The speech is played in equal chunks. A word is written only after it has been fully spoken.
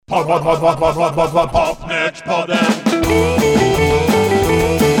Popnördspodden. Popnördspodden.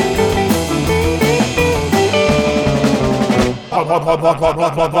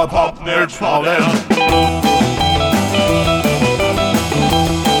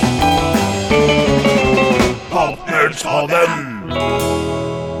 Popnördspodden.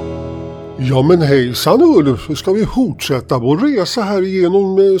 Ja men hejsan Ulf, ska vi fortsätta vår resa här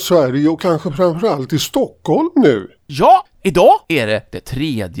igenom Sverige och kanske framförallt i Stockholm nu? Ja, idag är det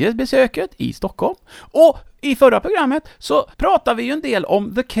tredje besöket i Stockholm. Och i förra programmet så pratade vi ju en del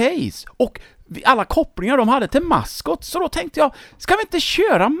om The Case och alla kopplingar de hade till Maskot. Så då tänkte jag, ska vi inte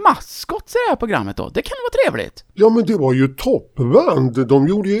köra Maskot i det här programmet då? Det kan ju vara trevligt. Ja men det var ju toppband, de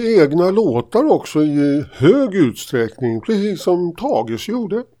gjorde ju egna låtar också i hög utsträckning, precis som Tages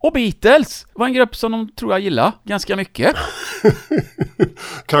gjorde. Och Beatles var en grupp som de tror jag gillar ganska mycket.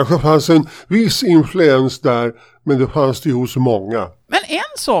 Kanske fanns en viss influens där, men det fanns det hos många. Men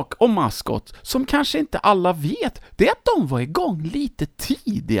en sak om Maskot som kanske inte alla vet, det är att de var igång lite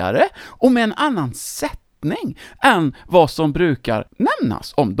tidigare och med en annan sättning än vad som brukar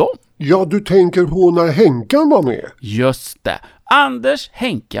nämnas om dem. Ja, du tänker på när Henkan var med? Just det. Anders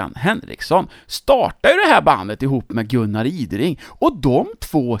Henkan Henriksson startade ju det här bandet ihop med Gunnar Idring och de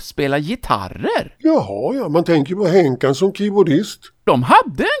två spelar gitarrer. Jaha, ja, man tänker på Henkan som keyboardist. De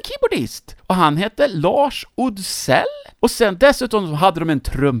hade en keyboardist och han hette Lars Udsell. Och sen dessutom hade de en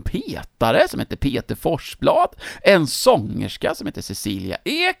trumpetare som hette Peter Forsblad, en sångerska som hette Cecilia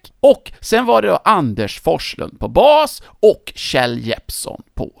Ek och sen var det då Anders Forslund på bas och Kjell Jeppsson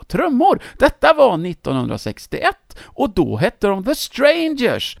på trummor. Detta var 1961 och då hette de The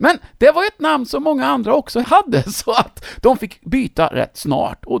Strangers. Men det var ett namn som många andra också hade så att de fick byta rätt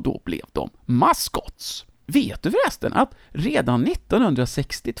snart och då blev de Maskots. Vet du förresten att redan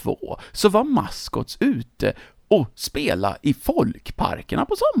 1962 så var Maskots ute och spela i folkparkerna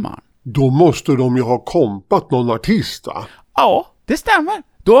på sommaren? Då måste de ju ha kompat någon artist, va? Ja, det stämmer.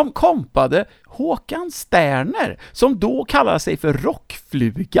 De kompade Håkan Sterner som då kallade sig för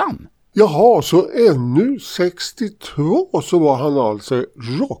Rockflugan. Jaha, så ännu 62 så var han alltså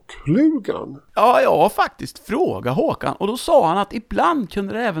Rockflugan. Ja, jag har faktiskt frågat Håkan och då sa han att ibland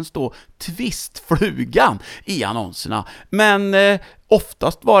kunde det även stå Twistflugan i annonserna. Men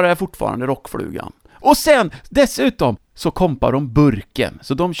oftast var det fortfarande Rockflugan. Och sen dessutom så kompade de Burken.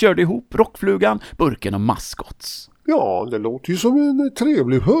 Så de körde ihop Rockflugan, Burken och Maskots. Ja, det låter ju som en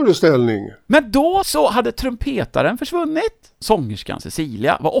trevlig föreställning. Men då så hade trumpetaren försvunnit. Sångerskan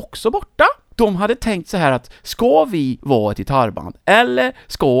Cecilia var också borta. De hade tänkt så här att ska vi vara ett gitarrband eller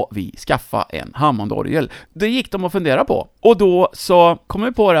ska vi skaffa en Hammondorgel? Det gick de att fundera på. Och då så kom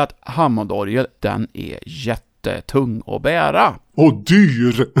vi på det att Hammondorgel, den är jättetung att bära. Och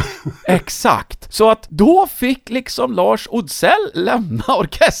dyr. Exakt. Så att då fick liksom Lars Udsell lämna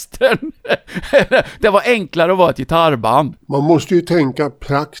orkestern. Det var enklare att vara ett gitarrband. Man måste ju tänka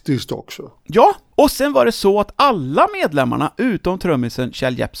praktiskt också. Ja, och sen var det så att alla medlemmarna utom trummisen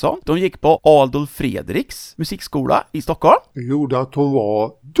Kjell Jeppsson, de gick på Adolf Fredriks musikskola i Stockholm. Det gjorde att de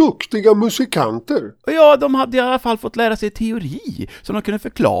var duktiga musikanter. Och ja, de hade i alla fall fått lära sig teori så de kunde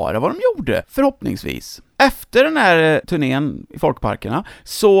förklara vad de gjorde, förhoppningsvis. Efter den här turnén i folkparkerna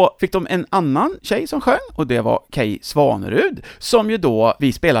så fick de en annan tjej som sjöng och det var Kay Svanerud som ju då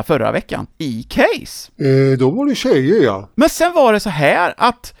vi spelade förra veckan i Case. Då var det tjejer, ja. Men sen var det så här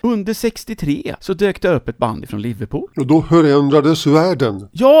att under 63 så dök det upp ett band från Liverpool. Och då förändrades världen.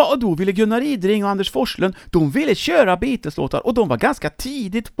 Ja, och då ville Gunnar Idring och Anders Forslund, de ville köra Beatles-låtar och de var ganska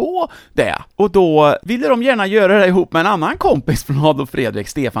tidigt på det. Och då ville de gärna göra det ihop med en annan kompis från Adolf Fredrik,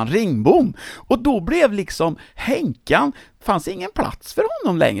 Stefan Ringbom. Och då blev liksom Henkan, fanns ingen plats för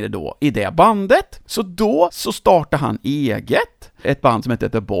honom längre då i det bandet. Så då så startade han eget, ett band som hette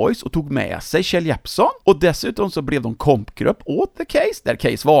The Boys och tog med sig Kjell Jeppsson. Och dessutom så blev de kompgrupp åt The Case, där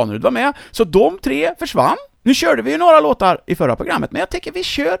Case Svanerud var med. Så de tre försvann. Nu körde vi ju några låtar i förra programmet, men jag tycker vi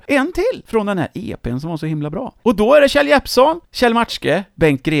kör en till från den här EPn som var så himla bra. Och då är det Kjell Jeppsson, Kjell Matske,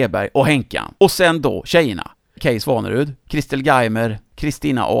 Bengt Greberg och Henkan. Och sen då tjejerna. Case Svanerud, Kristel Geimer,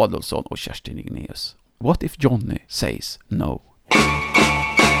 Kristina Adolfsson och Kerstin Igneus. What if Johnny says no?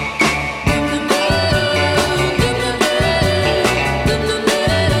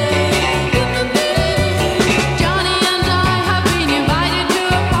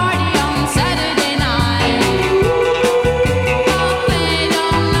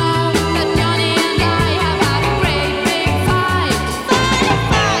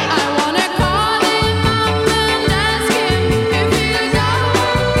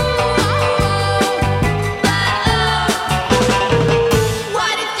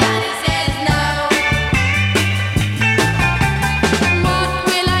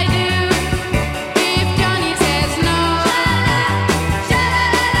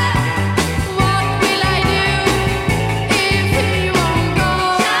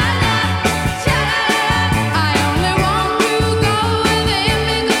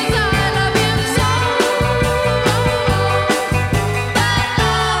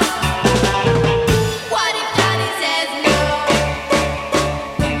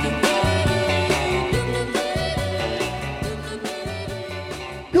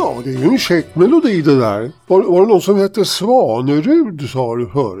 Ja, det är ju en käck melodi det där. Var det någon som hette Svanerud, sa du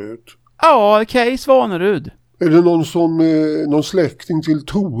förut? Ja, Kay Svanerud. Är det någon släkting till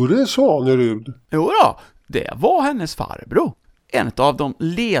Tore Svanerud? Jo då, det var hennes farbror. En av de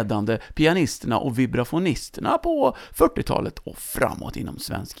ledande pianisterna och vibrafonisterna på 40-talet och framåt inom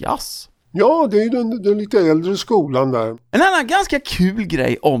svensk jazz. Ja, det är den lite äldre skolan där. En annan ganska kul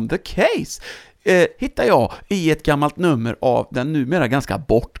grej om The Case hittar jag i ett gammalt nummer av den numera ganska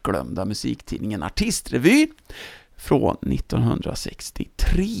bortglömda musiktidningen Artistrevyn från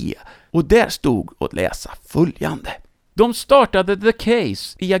 1963. Och där stod att läsa följande. De startade The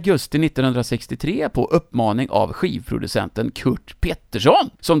Case i augusti 1963 på uppmaning av skivproducenten Kurt Pettersson,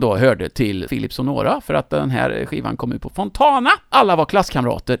 som då hörde till Philips Sonora för att den här skivan kom ut på Fontana. Alla var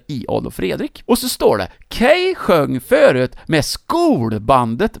klasskamrater i Adolf Fredrik. Och så står det, Kay sjöng förut med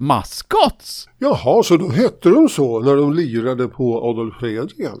skolbandet Mascots. Jaha, så då hette de så när de lirade på Adolf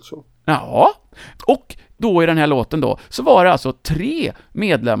Fredrik alltså? Ja, och då i den här låten då så var det alltså 3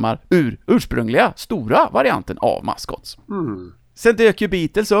 medlemmar ur ursprungliga stora varianten av Mascots. Sen dök ju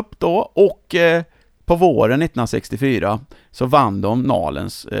Beatles upp då och på våren 1964 så vann de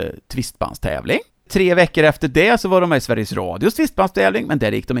Nalens twistbandstävling. 3 veckor efter det så var de med i Sveriges Radios twistbandstävling, men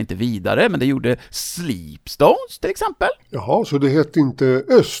där gick de inte vidare, men det gjorde Sleepstones till exempel. Jaha, så det hette inte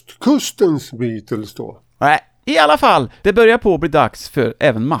Östkustens Beatles då? Nej. I alla fall, det börjar på att bli dags för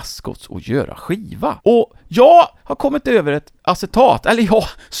även Mascots att göra skiva. Och jag har kommit över ett acetat, eller jag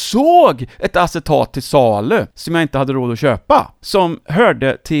såg ett acetat till salu som jag inte hade råd att köpa, som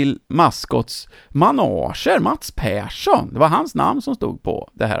hörde till Mascots manager, Mats Persson. Det var hans namn som stod på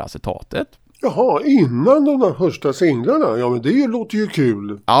det här acetatet. Jaha, innan de där första singlarna. Ja, men det låter ju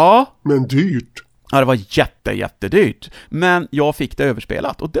kul. Ja. Men dyrt. Ja, det var jättedyrt. Men jag fick det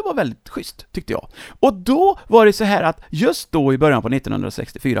överspelat och det var väldigt schysst, tyckte jag. Och då var det så här att just då i början på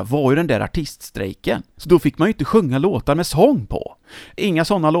 1964 var ju den där artiststrejken. Så då fick man ju inte sjunga låtar med sång på. Inga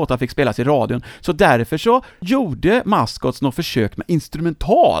sådana låtar fick spelas i radion. Så därför så gjorde Mascots något försök med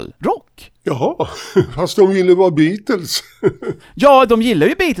instrumental rock. Jaha, fast de ville vara Beatles. Ja, de gillar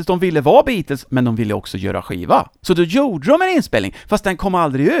ju Beatles, de ville vara Beatles, men de ville också göra skiva. Så då gjorde de en inspelning, fast den kom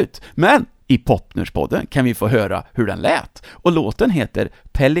aldrig ut. Men i Popnörspodden kan vi få höra hur den lät. Och låten heter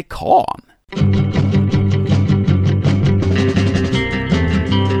Pelikan.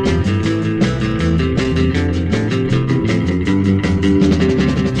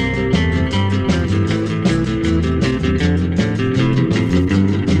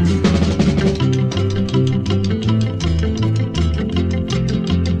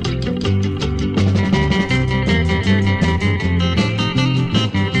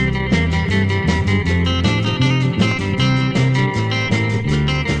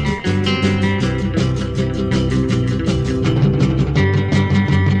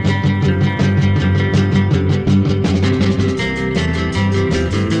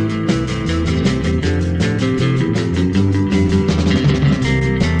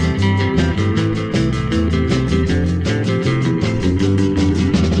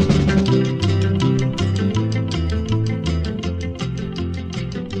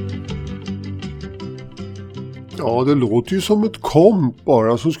 Ja, det låter ju som ett komp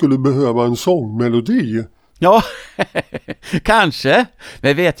bara som skulle behöva en sångmelodi. Ja, kanske.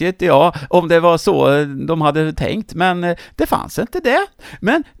 Men vet ju inte jag om det var så de hade tänkt, men det fanns inte det.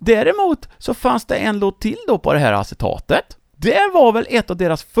 Men däremot så fanns det en låt till då på det här acetatet. Det var väl ett av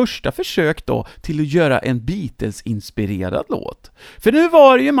deras första försök då till att göra en Beatles-inspirerad låt. För nu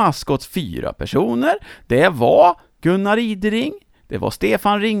var det ju Mascots 4 personer. Det var Gunnar Idring, det var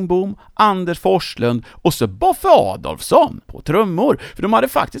Stefan Ringbom, Anders Forslund och så Boffe Adolfsson på trummor. För de hade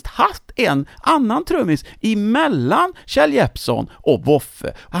faktiskt haft en annan trummis emellan Kjell Jeppsson och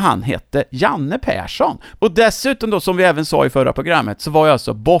Boffe. Han hette Janne Persson. Och dessutom då, som vi även sa i förra programmet, så var ju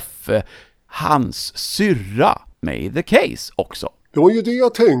alltså Boffe hans syrra med i The Case också. Det var ju det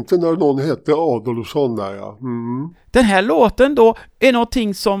jag tänkte när någon hette Adolfsson där, ja. Den här låten då är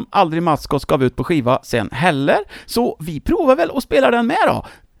någonting som aldrig Mascots gav ut på skiva sen heller. Så vi provar väl att spela den med då.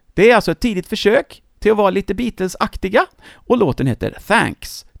 Det är alltså ett tidigt försök till att vara lite Beatles-aktiga. Och låten heter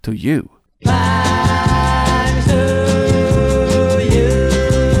Thanks to You. Thanks to you.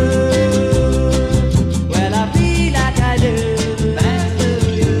 Well, I feel like I do. Thanks to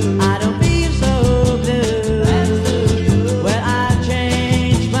you. I don't feel so blue. Thanks to you. Well, I've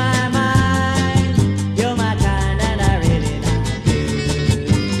changed my mind. You're my kind and I really like you.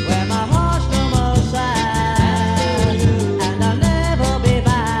 Well, my heart's no more sad. And I'll never be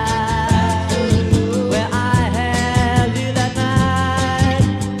back. Well, I held you that night.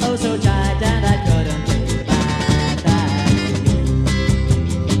 Oh, so tight and I couldn't take back.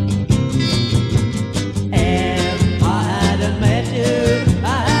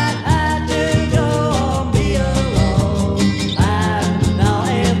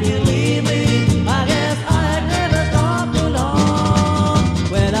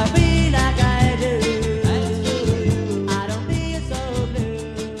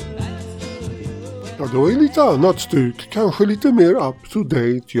 det var ju lite annat stuk. Kanske lite mer up to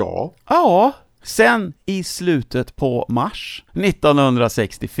date, ja. Ja, sen i slutet på mars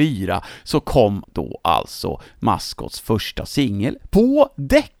 1964 så kom då alltså Maskots första singel på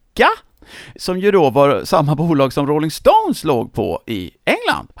Decca, som ju då var samma bolag som Rolling Stones låg på i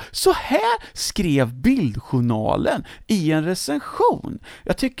England. Så här skrev Bildjournalen i en recension.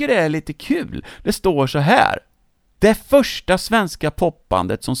 Jag tycker det är lite kul. Det står så här: det första svenska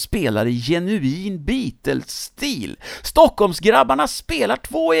popbandet som spelar i genuin Beatles-stil. Stockholmsgrabbarna spelar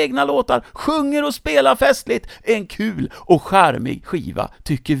 2 egna låtar, sjunger och spelar festligt. En kul och charmig skiva,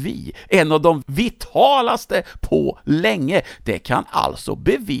 tycker vi. En av de vitalaste på länge. Det kan alltså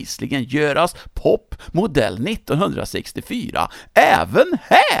bevisligen göras pop modell 1964. Även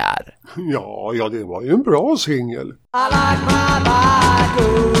här! Ja, det var ju en bra singel. I like my bike,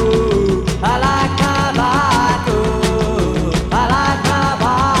 ooh. I like my bike, ooh. I like my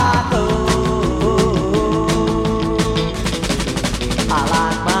bike, ooh. I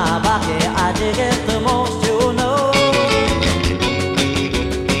like my bike, I dig it the most, you know.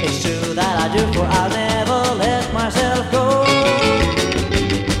 It's true that I do, for I'll never let myself go.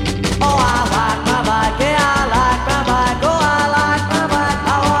 Oh, I like my bike, yeah, I like my bike, oh, I like my bike,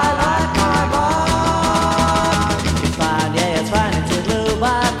 oh, I like my bike. It's fine, yeah, it's fine, it's a blue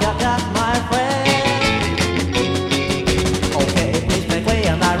bike, I've got my friend. Okay, please make way,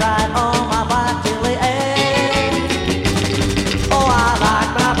 and I ride on my bike till the end. Oh, I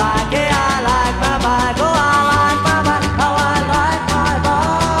like my bike, yeah, I like my bike, oh, I like my bike, oh, I like my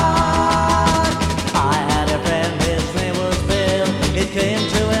bike. I had a friend, his name was Bill. It came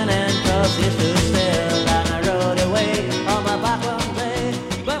to an end 'cause he stood still, and I rode away on my bike one day.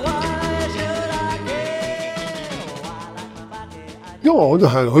 But why should I care? Oh, I like my bike, yeah, I Ja, det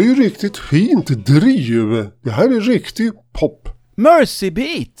här har ju riktigt fint driv. Det här är riktig pop. Mercy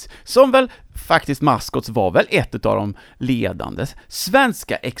Beat, som väl faktiskt Maskots var väl ett av de ledande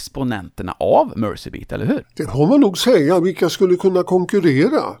svenska exponenterna av Mercy Beat, eller hur? Det får man nog säga, vilka skulle kunna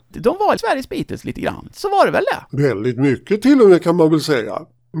konkurrera. De var Sveriges Beatles lite grann, så var det väl det. Väldigt mycket till och med, kan man väl säga.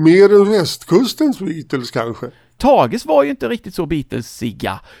 Mer än västkustens Beatles kanske. Tages var ju inte riktigt så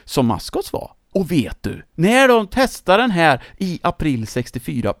Beatlesiga som Maskots var. Och vet du, när de testade den här i april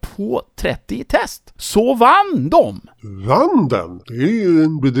 64 på 30 test, så vann de! Vann den? Det är ju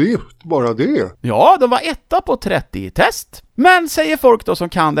en bedrift, bara det. Ja, de var etta på 30 test. Men säger folk då som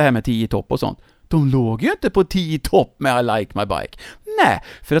kan det här med 10 topp och sånt, de låg ju inte på 10 topp med I Like My Bike. Nej,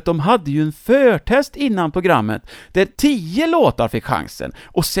 för att de hade ju en förtest innan programmet där 10 låtar fick chansen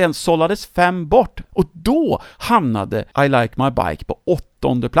och sen sållades 5 bort. Och då hamnade I Like My Bike på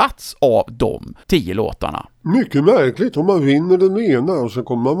 8:e plats av de 10 låtarna. Mycket märkligt om man vinner den ena och så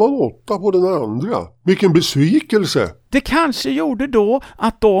kommer man 8 på den andra. Vilken besvikelse! Det kanske gjorde då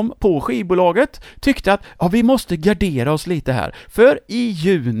att de på skivbolaget tyckte att vi måste gardera oss lite här. För i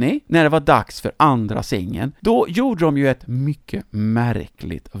juni, när det var dags för andra singeln, då gjorde de ju ett mycket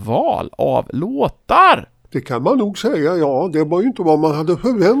märkligt val av låtar. Det kan man nog säga, ja. Det var ju inte vad man hade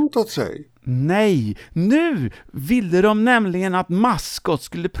förväntat sig. Nej, nu ville de nämligen att Maskot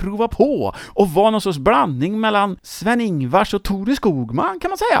skulle prova på och vara någon sorts blandning mellan Sven-Ingvars och Tore Skogman, kan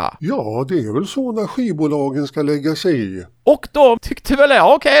man säga. Ja, det är väl så när skivbolagen ska lägga sig i. Och då tyckte väl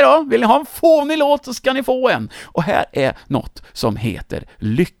jag, okej då, vill ni ha en fånig låt så ska ni få en. Och här är något som heter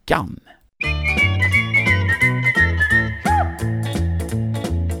Lyckan.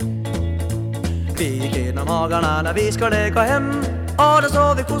 Vi gick genom hagarna när vi skulle gå hem. Och där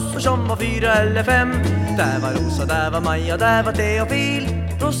såg vi kossor som var 4 eller 5. Där var Rosa, där var Maja, där var Teofil.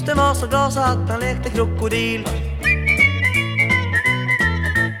 Prosten var så glad så att han lekte krokodil.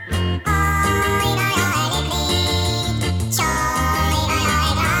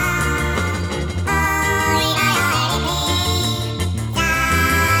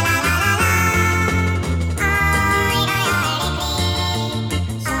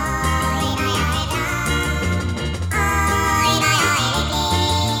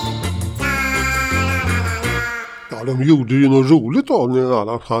 De gjorde ju något roligt av det i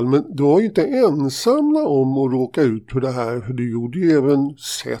alla fall, men de var ju inte ensamma om att råka ut för det här, för det gjorde ju även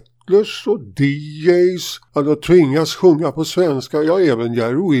Settlers och DJs, att tvingas sjunga på svenska, ja även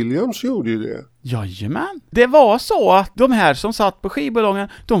Jerry Williams gjorde ju det. Jajamän. Det var så att de här som satt på skivbolagen,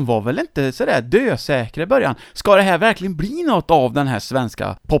 de var väl inte sådär dösäkra i början. Ska det här verkligen bli något av den här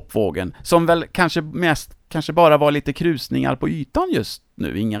svenska popvågen, som väl kanske bara var lite krusningar på ytan just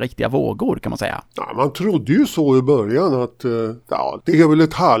nu, inga riktiga vågor kan man säga. Ja, man trodde ju så i början att det är väl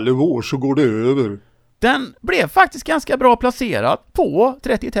ett halvår så går det över. Den blev faktiskt ganska bra placerad på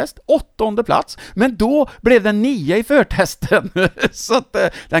 30 test, 8:e plats, men då blev den 9 i förtesten, så att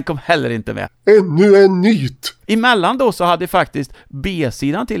den kom heller inte med. Ännu en nit. Emellan då så hade faktiskt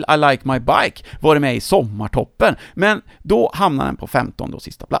B-sidan till I Like My Bike varit med i sommartoppen, men då hamnade den på 15:e och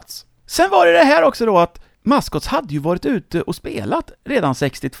sista plats. Sen var det här också då att Maskots hade ju varit ute och spelat redan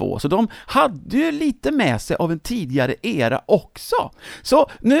 62, så de hade ju lite med sig av en tidigare era också. Så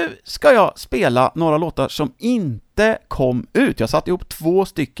nu ska jag spela några låtar som inte kom ut. Jag satte ihop 2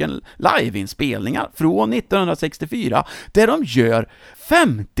 stycken liveinspelningar från 1964 där de gör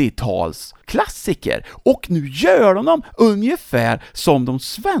 50-tals klassiker, och nu gör de dem ungefär som de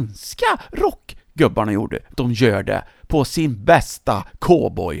svenska rockgubbarna gjorde. De gör det på sin bästa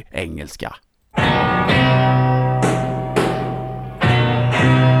cowboy-engelska.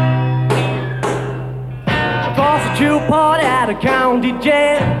 Across the Jew party at a county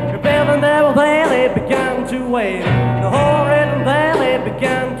jail, the building there was there, they began to wail. The whole rhythm there, they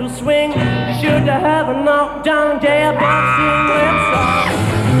began to swing. You should have a knockdown jail boxing, let's start.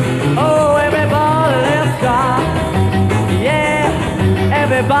 Oh, everybody, let's start. Yeah,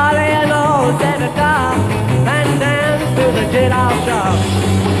 everybody knows at the top, and dance to the jailhouse shop.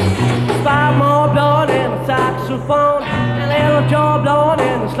 5 more blood in the saxophone, a little jaw blown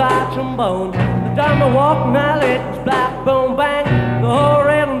in the slide trombone. The drummer walked mallet, his black bone bang. The whole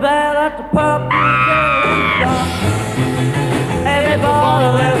rhythm there at the pub. Everybody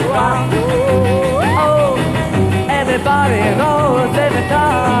let's rock. Oh, everybody knows every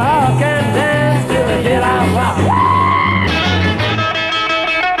dog can dance to the jailhouse rock.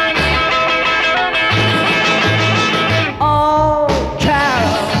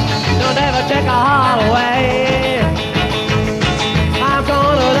 Take a heart away. I'm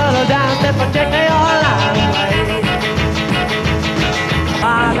gonna let her dance if I take your life away.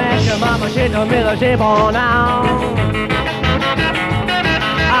 I met your mama, she told me that she born out.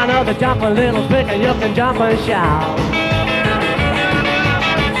 I know the jump a little quick and you can jump and shout.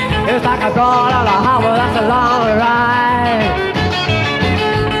 It's like a broad on a highway, that's a long ride.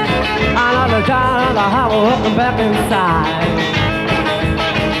 I know the giant on the highway, looking back inside.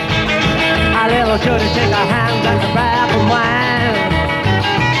 A little shorty shake her hands and grab a wine.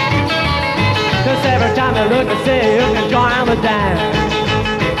 'Cause every time you look and see you can join the dance.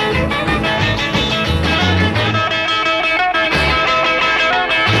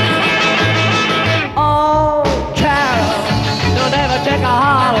 Oh, Carol, don't ever take a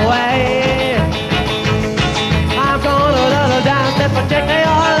heart away. I'm gonna let her dance if I take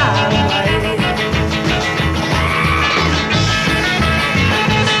your life away.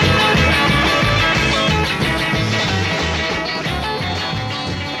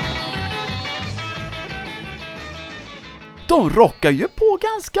 De rockar ju på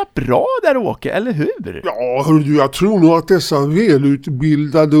ganska bra där, Åke, eller hur? Ja, hörru, jag tror nog att dessa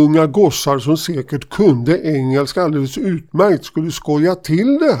välutbildade unga gossar som säkert kunde engelska alldeles utmärkt skulle skoja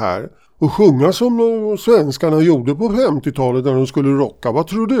till det här och sjunga som svenskarna gjorde på 50-talet när de skulle rocka. Vad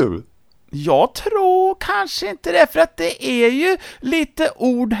tror du? Jag tror kanske inte det, för att det är ju lite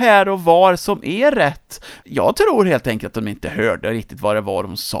ord här och var som är rätt. Jag tror helt enkelt att de inte hörde riktigt vad det var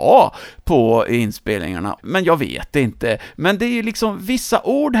de sa på inspelningarna, men jag vet inte. Men det är ju liksom, vissa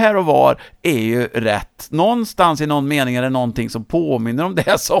ord här och var är ju rätt. Någonstans i någon mening är det någonting som påminner om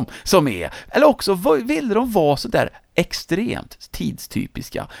det som är. Eller också ville de vara så där extremt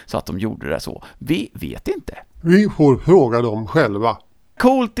tidstypiska så att de gjorde det så. Vi vet inte. Vi får fråga dem själva.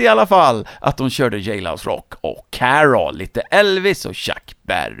 Coolt i alla fall att de körde Jailhouse Rock och Carol, lite Elvis och Chuck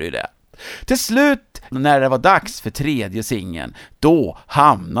Berry där. Till slut, när det var dags för 3:e singeln, då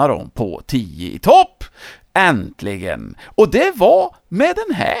hamnar de på 10 i topp. Äntligen! Och det var med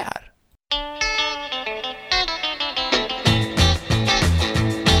den här.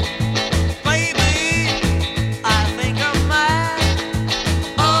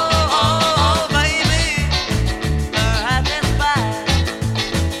 Oh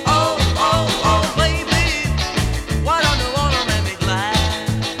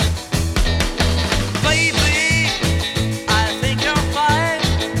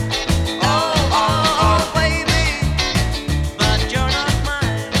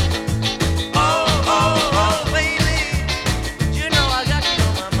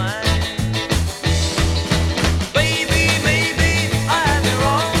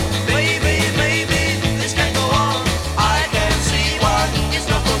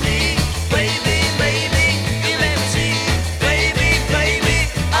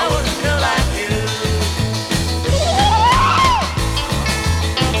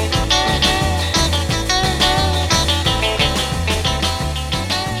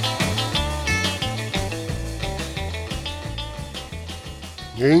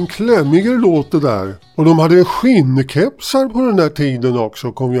En klämmigare låt det där. Och de hade skinnkepsar på den här tiden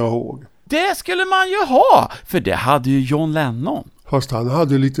också, kommer jag ihåg. Det skulle man ju ha, för det hade ju John Lennon. Fast han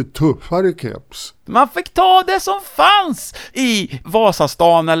hade lite tuffare keps. Man fick ta det som fanns i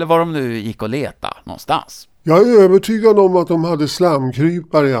Vasastan eller var de nu gick och leta någonstans. Jag är övertygad om att de hade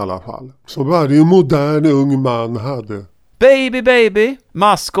slamkrypare i alla fall. Så varje modern ung man hade. Baby Baby,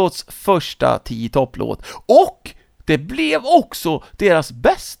 Maskots första 10-topplåt. Och det blev också deras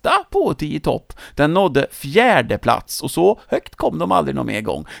bästa på 10-topp. Den nådde 4:e plats och så högt kom de aldrig någon mer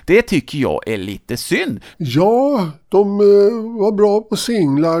gång. Det tycker jag är lite synd. Ja, de var bra på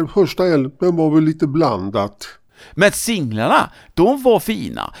singlar. Första LP:n var väl lite blandat. Men singlarna, de var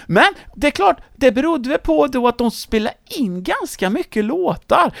fina. Men det är klart, det berodde väl på då att de spelade in ganska mycket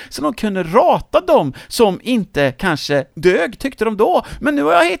låtar. Så de kunde rata dem som inte kanske dög, tyckte de då. Men nu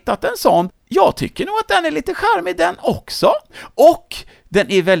har jag hittat en sån. Jag tycker nog att den är lite charmig den också. Och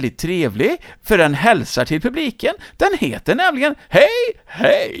den är väldigt trevlig, för den hälsar till publiken. Den heter nämligen Hej,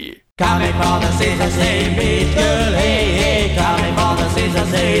 hej! Coming from the seasons, hey beach girl, hey hey. Coming from the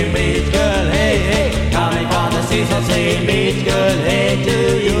seasons, hey beach girl, hey hey. Coming from the seasons, hey beach girl, hey to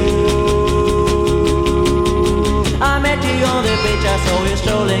you. I met you on the beach, I saw you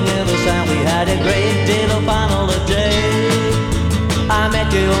strolling in the sand. We had a great deal of fun all the day. I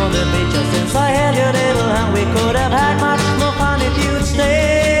met you on the beach, and since I held your little hand, we could have had much more fun if you'd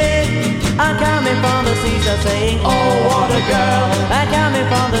stayed. I'm coming from the seaside saying, oh what a girl. I'm coming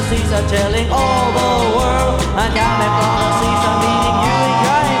from the seaside telling all the world. I'm coming from the seaside meeting you in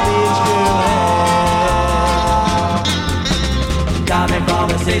crying beach girl, hey. Coming from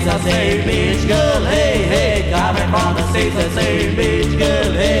the seaside saying beach girl, hey hey. Coming from the seaside saying beach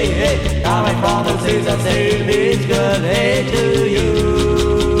girl, hey hey. Coming from the seaside saying beach girl, hey to you.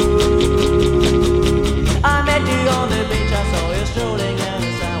 I met you on the beach, I saw you strolling in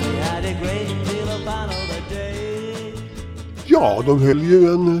the sand. We had a great deal of fun all the day. Ja, de höll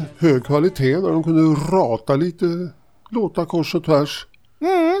ju en hög kvalitet när de kunde rata lite låtar kors och tvärs.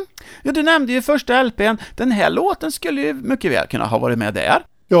 Ja, du nämnde ju första LP:n. Den här låten skulle ju mycket väl kunna ha varit med där.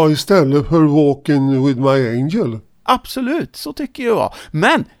 Ja, istället för Walking with my angel. Absolut, så tycker jag.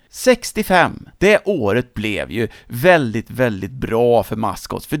 Men 65, det året blev ju väldigt, väldigt bra för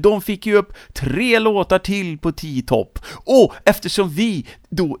Maskots. För de fick ju upp 3 låtar till på 10-topp. Och eftersom vi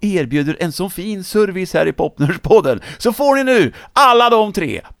då erbjuder en så fin service här i Popnördspodden, så får ni nu alla de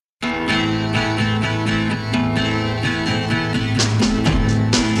 3.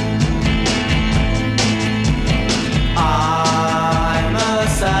 I'm a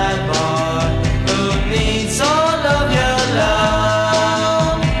sad boy who needs all of your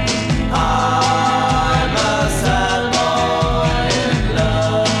love. I'm a sad boy in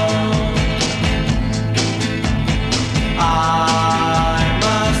love. I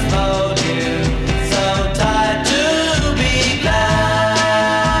must hold you so tight to be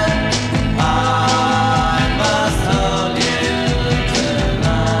glad.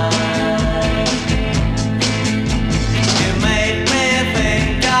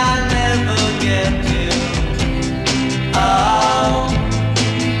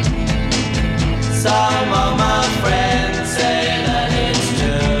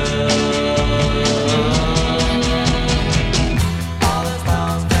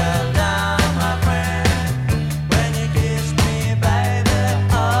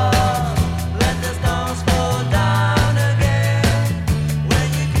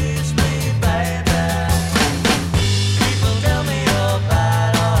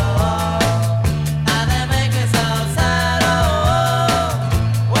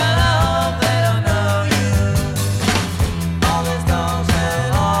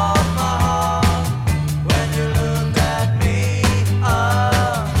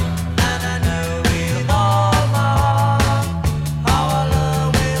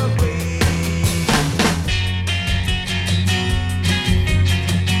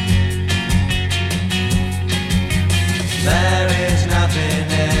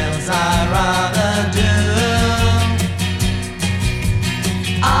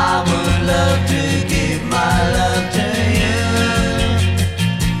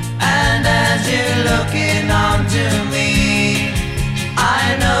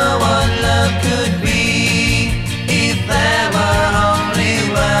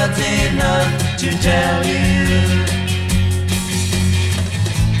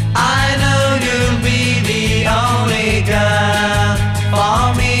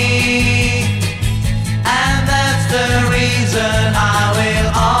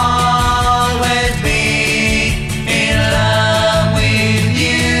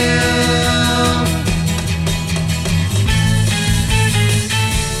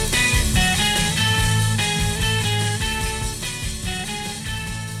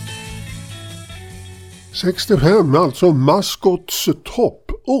 65, alltså Maskots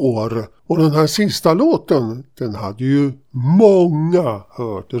toppår. Och den här sista låten, den hade ju många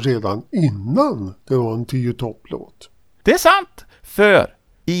hört redan innan det var en 10-topplåt. Det är sant, för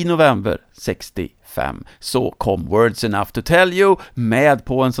i november 65 så kom Words Enough to Tell You med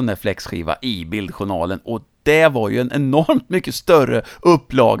på en sån där flexskiva i Bildjournalen, och det var ju en enormt mycket större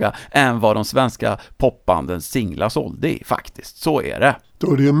upplaga än vad de svenska popbandens singlar sålde i, faktiskt. Så är det.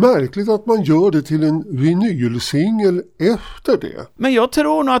 Då är det märkligt att man gör det till en vinylsingel efter det. Men jag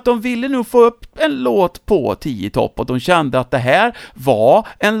tror nog att de ville nog få upp en låt på 10-topp, och de kände att det här var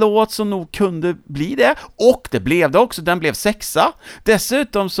en låt som nog kunde bli det, och det blev det också. Den blev 6:a.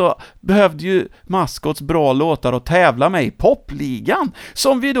 Dessutom så behövde ju Maskots bra låtar att tävla med i popligan,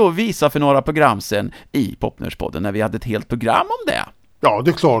 som vi då visade för några program sen i Popnördspodden när vi hade ett helt program om det. Ja,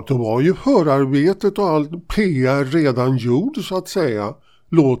 det är klart, det var ju förarbetet och allt PR redan gjord så att säga.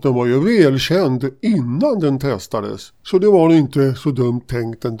 Låten var ju välkänd innan den testades, så det var inte så dumt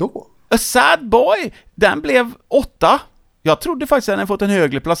tänkt ändå. A Sad Boy, den blev 8. Jag trodde faktiskt att den fått en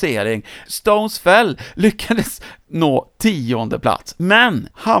högre placering. Stones Fell lyckades nå 10:e plats. Men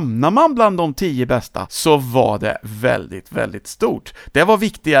hamnar man bland de 10 bästa så var det väldigt, väldigt stort. Det var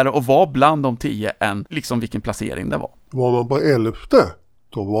viktigare att vara bland de 10 än liksom vilken placering det var. Var man på 11:e,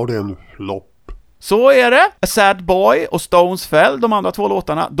 då var det en flopp. Så är det. A Sad Boy och Stones Fell, de andra 2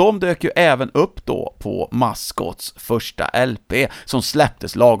 låtarna, de dök ju även upp då på Maskots första LP som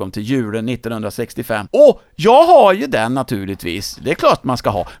släpptes lagom till julen 1965. Och jag har ju den naturligtvis, det är klart man ska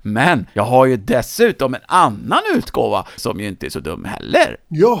ha, men jag har ju dessutom en annan utgåva som ju inte är så dum heller.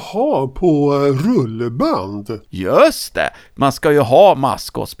 Jaha, på rullband. Just det, man ska ju ha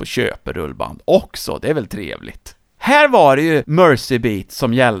Maskots på köperullband också, det är väl trevligt. Här var det ju Mercy Beat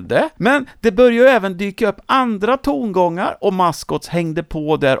som gällde, men det började ju även dyka upp andra tongångar och Maskots hängde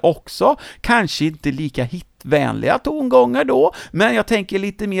på där också. Kanske inte lika hitvänliga tongångar då, men jag tänker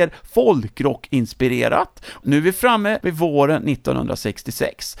lite mer folkrock-inspirerat. Nu är vi framme vid våren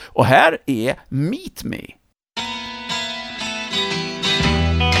 1966 och här är Meet Me.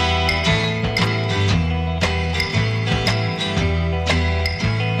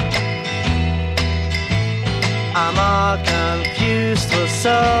 I'm all confused, was so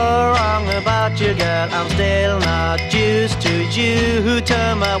wrong about you, girl. I'm still not used to you who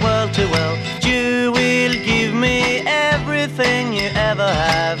turn my world to well. You will give me everything you ever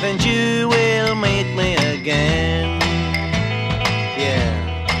have, and you will meet me again.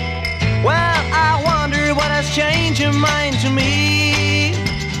 Yeah. Well, I wonder what has changed your mind to me.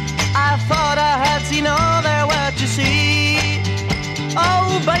 I thought I had seen all there were to see.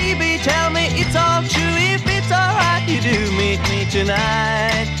 Oh, baby, tell me it's all true. If it's alright, you do meet me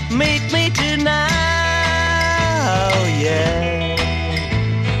tonight. Meet me tonight. Oh, yeah.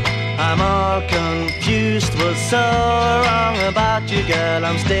 I'm all confused, was so wrong about you, girl.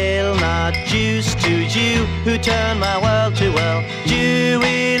 I'm still not used to you who turn my world to well. You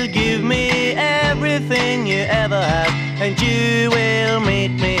will give me everything you ever have, and you will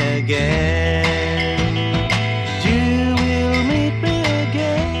meet me again. You will meet me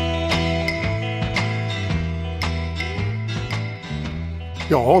again.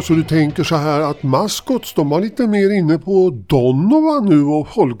 Ja, så du tänker så här att Maskots, de var lite mer inne på Donovan nu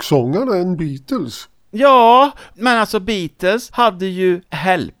och folksångarna än Beatles. Ja, men alltså Beatles hade ju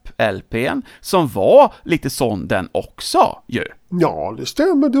Help-LPn som var lite sån den också ju. Ja, det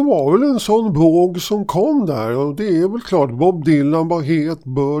stämmer. Det var väl en sån våg som kom där, och det är väl klart Bob Dylan var het,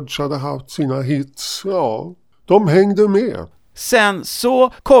 Birds hade haft sina hits. Ja, de hängde med. Sen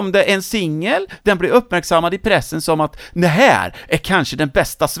så kom det en singel, den blev uppmärksammad i pressen som att det här är kanske den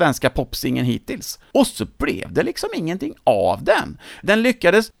bästa svenska popsingeln hittills. Och så blev det liksom ingenting av den. Den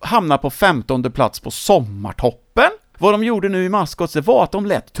lyckades hamna på 15:e plats på Sommartoppen. Vad de gjorde nu i Maskots var att de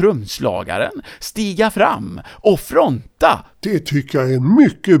lät trumslagaren stiga fram och fronta. Det tycker jag är en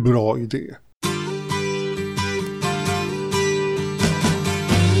mycket bra idé.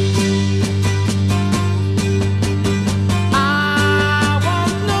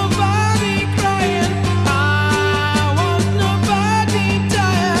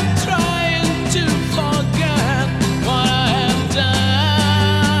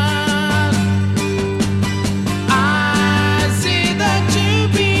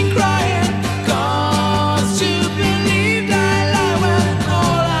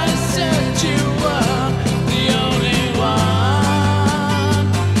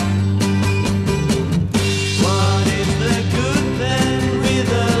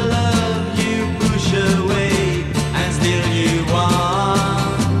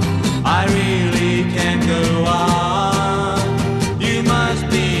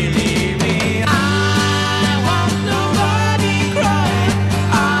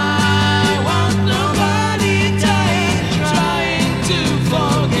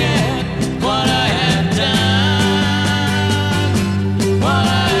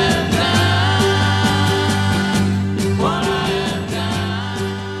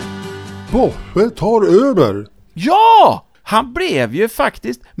 Boffe tar över. Ja! Han blev ju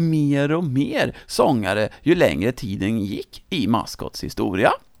faktiskt mer och mer sångare ju längre tiden gick i Maskots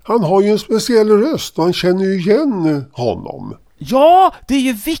historia. Han har ju en speciell röst och han känner ju igen honom. Ja, det är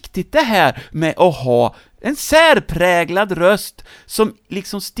ju viktigt det här med att ha en särpräglad röst som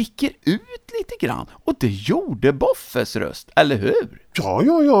liksom sticker ut lite grann. Och det gjorde Boffes röst, eller hur? Ja,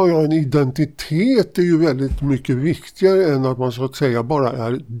 en identitet är ju väldigt mycket viktigare än att man så att säga bara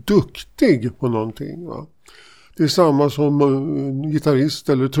är duktig på någonting, va? Det är samma som gitarrist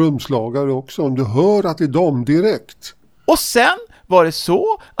eller trumslagare också, om du hör att det är dem direkt. Och sen var det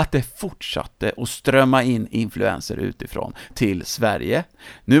så att det fortsatte att strömma in influenser utifrån till Sverige.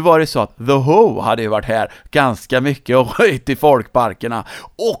 Nu var det så att The Who hade ju varit här ganska mycket och höjt i folkparkerna,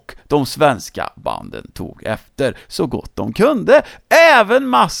 och de svenska banden tog efter så gott de kunde. Även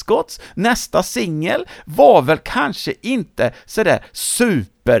Maskots nästa singel var väl kanske inte sådär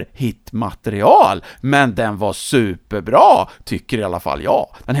superhitmaterial, men den var superbra, tycker i alla fall jag.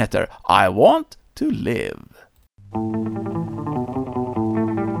 Den heter I Want to Live.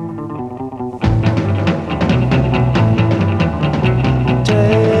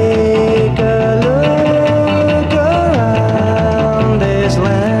 Take a look around this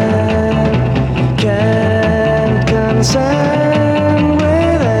land. Can't concern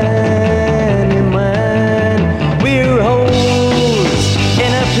with any man. We're holes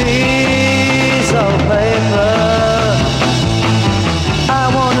in a piece of paper.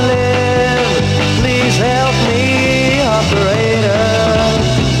 I want to live. Please help me, operator.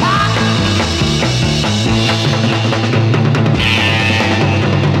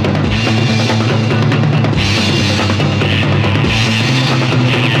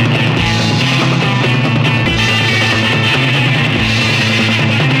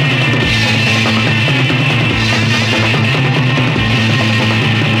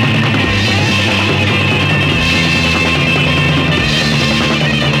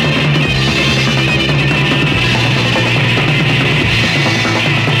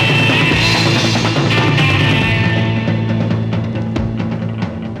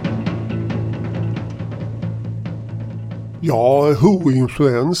 Ja,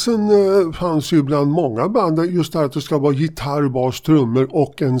 Who-influensen fanns ju bland många band. Just det att det ska vara gitarr, bas, trummor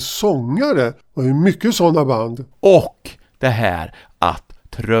och en sångare. Det var ju mycket sådana band. Och det här att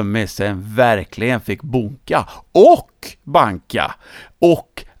trummisen verkligen fick bunka och banka,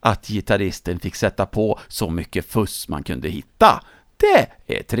 och att gitarristen fick sätta på så mycket fuss man kunde hitta. Det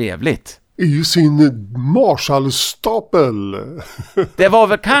är trevligt. I sin Marshall-stapel. Det var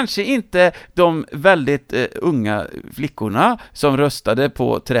väl kanske inte de väldigt unga flickorna som röstade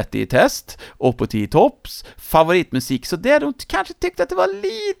på 30 i test och på 10 tops favoritmusik, så där de kanske tyckte att det var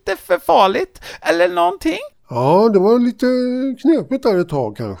lite för farligt eller någonting. Ja, det var lite knepigt där ett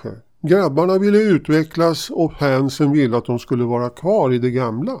tag kanske. Grabbarna ville utvecklas och fansen ville att de skulle vara kvar i det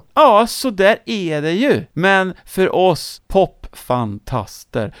gamla. Ja, så där är det ju. Men för oss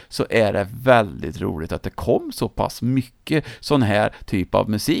popfantaster så är det väldigt roligt att det kom så pass mycket sån här typ av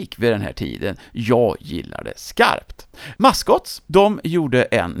musik vid den här tiden. Jag gillar det skarpt. Maskots, de gjorde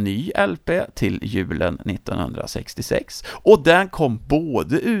en ny LP till julen 1966, och den kom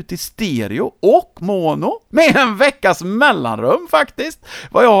både ut i stereo och mono med en veckas mellanrum faktiskt,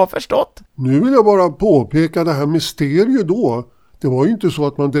 vad jag har förstått. Nu vill jag bara påpeka det här med stereo då. Det var ju inte så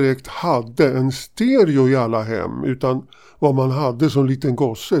att man direkt hade en stereo i alla hem, utan vad man hade som liten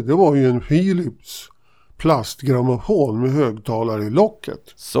gosse, det var ju en Philips plastgrammofon med högtalare i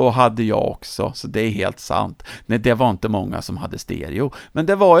locket. Så hade jag också, så det är helt sant. Nej, det var inte många som hade stereo, men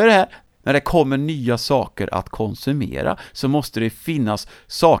det var ju det här. När det kommer nya saker att konsumera så måste det finnas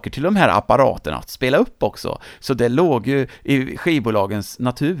saker till de här apparaterna att spela upp också. Så det låg ju i skivbolagens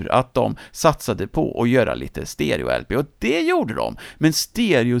natur att de satsade på att göra lite stereo-LP, och det gjorde de. Men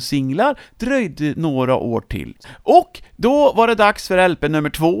stereosinglar dröjde några år till. Och då var det dags för LP nummer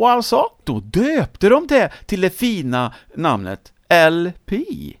 2 alltså. Då döpte de det till det fina namnet LP.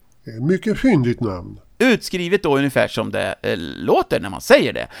 Mycket fyndigt namn. Utskrivet då ungefär som det låter när man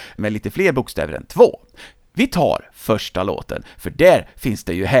säger det, med lite fler bokstäver än 2. Vi tar första låten, för där finns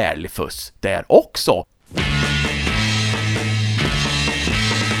det ju härlig fuss där också.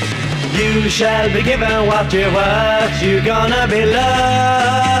 You shall be given what you want. You're gonna be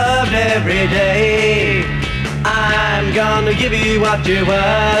loved every day. I'm gonna give you what you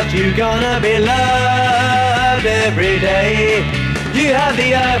want. You're gonna be loved every day. You have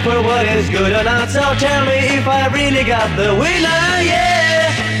the eye for what is good or not, so tell me if I really got the winner,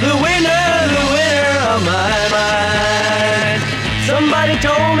 yeah, the winner of my mind. Somebody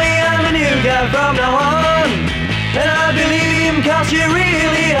told me I'm a new guy from now on, and I believe him 'cause you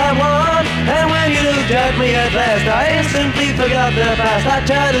really have won. And at last. I instantly forgot the past. I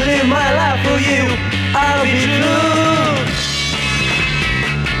try to live my life for you. I'll be true.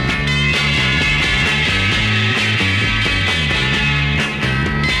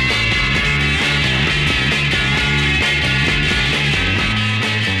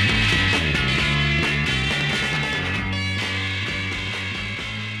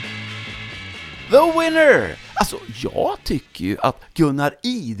 The Winner! Alltså, jag tycker ju att Gunnar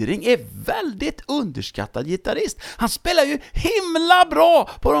Idring är väldigt underskattad gitarrist. Han spelar ju himla bra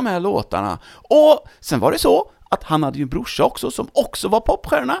på de här låtarna. Och sen var det så att han hade ju en brorsa också som också var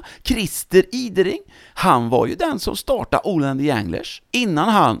popstjärna, Christer Idring. Han var ju den som startade All and the Anglers innan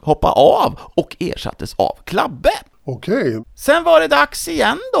han hoppade av och ersattes av Klabbe. Okej. Sen var det dags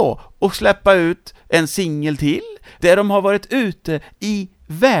igen då att släppa ut en singel till där de har varit ute i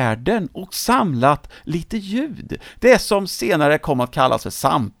världen och samlat lite ljud. Det som senare kom att kallas för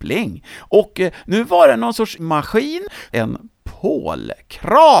sampling. Och nu var det någon sorts maskin, en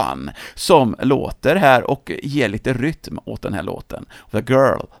polkran som låter här och ger lite rytm åt den här låten. The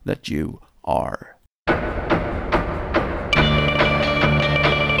Girl That You Are.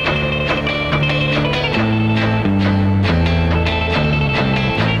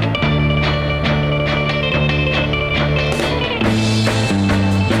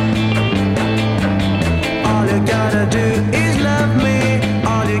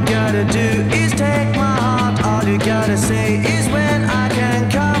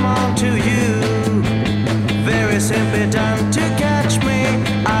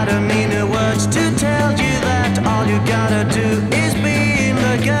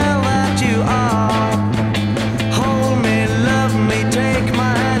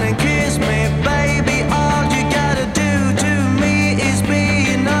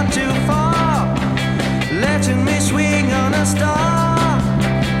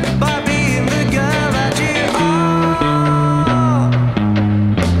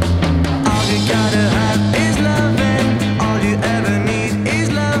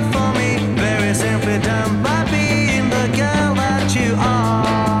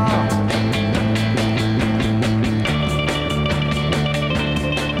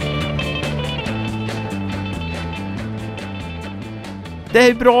 Det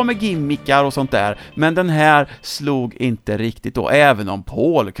är bra med gimmickar och sånt där, men den här slog inte riktigt då, även om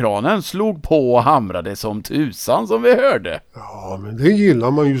polkranen slog på och hamrade som tusan som vi hörde. Ja, men det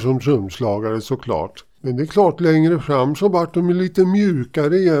gillar man ju som trumslagare såklart. Men det är klart, längre fram så vart de lite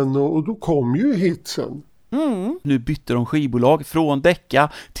mjukare igen och då kom ju hitsen. Nu bytte de skivbolag från Decca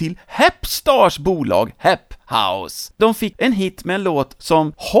till Hepstars bolag, Hep House. De fick en hit med en låt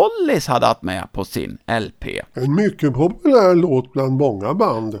som Hollies hade haft med på sin LP. En mycket populär låt bland många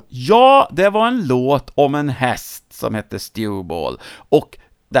band. Ja, det var en låt om en häst som hette Stewball. Och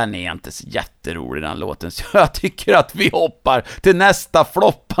den är inte så jätterolig den låten, så jag tycker att vi hoppar till nästa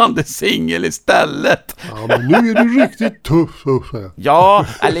floppande singel istället. Ja, men nu är du riktigt tuff, Uffe. Ja,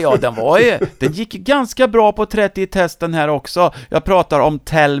 eller ja, den gick ganska bra på 30-testen här också. Jag pratar om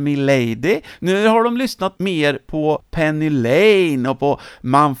Tell Me Lady. Nu har de lyssnat mer på Penny Lane och på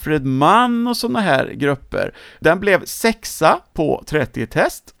Manfred Mann och såna här grupper. Den blev 6:a på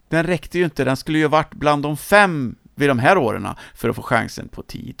 30-test. Den räckte ju inte, den skulle ju varit bland de 5 vid de här åren för att få chansen på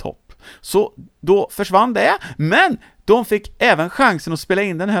 10 topp. Så då försvann det, men de fick även chansen att spela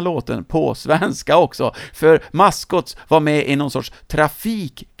in den här låten på svenska också, för Maskots var med i någon sorts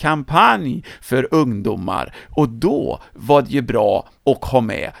trafikkampanj för ungdomar, och då var det ju bra att ha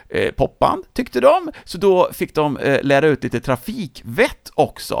med popband, tyckte de, så då fick de lära ut lite trafikvett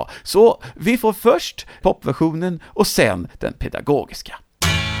också. Så vi får först popversionen och sen den pedagogiska.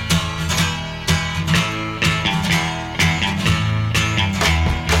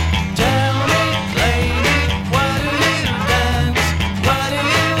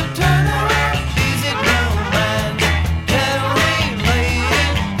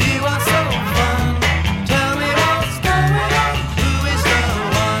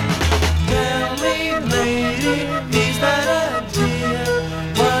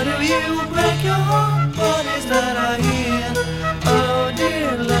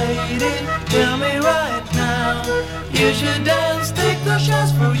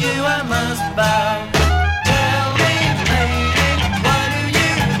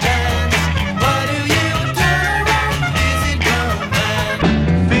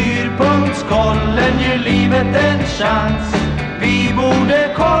 En chans. Vi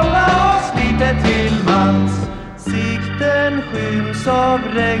borde kolla oss lite till mans. Sikten skyms av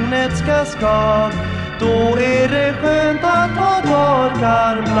regnets kaskad. Då är det skönt att ha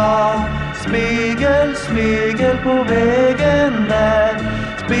torkarblad. Spegel på vägen där.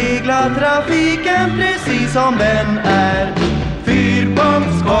 Speglar trafiken precis precis som den är.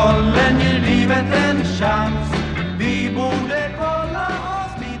 Fyrpunktsbollen ger livet en chans. Vi borde kolla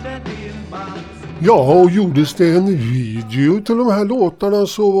oss lite till mans. Ja, och gjordes det en video till de här låtarna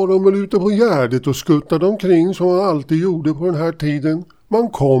så var de väl ute på Gärdet och skuttade omkring som man alltid gjorde på den här tiden. Man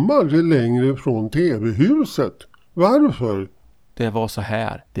kom aldrig längre från tv-huset. Varför? Det var så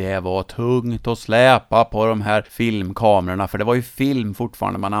här. Det var tungt att släpa på de här filmkamerorna, för det var ju film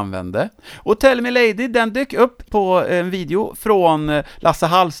fortfarande man använde. Och Tell Me Lady, den dök upp på en video från Lasse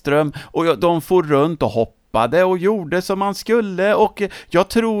Hallström, och de for runt och hoppade och gjorde som man skulle, och jag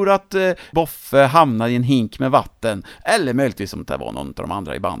tror att Boffe hamnade i en hink med vatten, eller möjligtvis om det var någon av de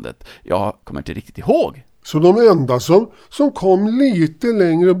andra i bandet. Jag kommer inte riktigt ihåg. Så de enda som kom lite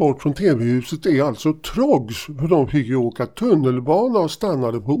längre bort från tv-huset är alltså Troggs, för de fick ju åka tunnelbana och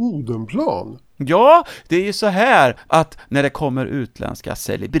stannade på Odenplan. Ja, det är ju så här att när det kommer utländska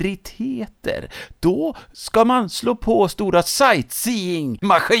celebriteter, då ska man slå på stora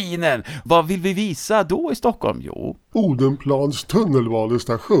sightseeing-maskinen. Vad vill vi visa då i Stockholm? Jo, Odenplans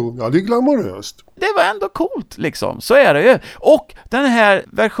tunnelbanestation, ja det är glamoröst. det var ändå coolt liksom, så är det ju. Och den här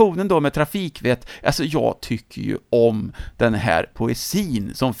versionen då med trafikvett, alltså jag tycker ju om den här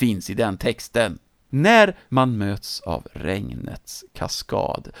poesin som finns i den texten. När man möts av regnets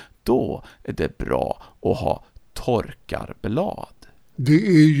kaskad, då är det bra att ha torkarblad. Det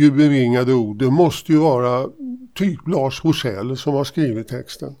är ju bevingade ord, det måste ju vara typ Lars Forssell som har skrivit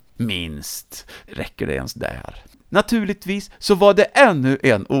texten. Minst räcker det ens där. Naturligtvis så var det ännu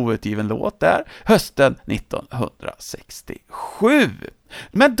en outgiven låt där, hösten 1967.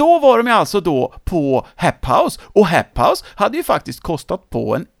 Men då var de alltså då på Hep House, och Hep House hade ju faktiskt kostat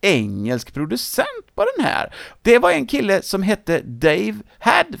på en engelsk producent på den här. Det var en kille som hette Dave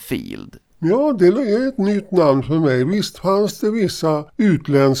Hadfield. Ja, det är ett nytt namn för mig. Visst fanns det vissa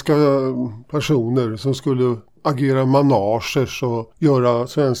utländska personer som skulle agera managers och göra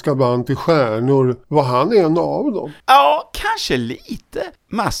svenska band till stjärnor. Var han en av dem? Ja, kanske lite.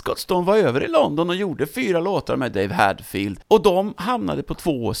 Mascots, de var över i London och gjorde 4 låtar med Dave Hadfield. Och de hamnade på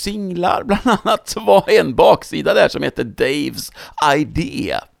 2 singlar. Bland annat så var en baksida där som heter Dave's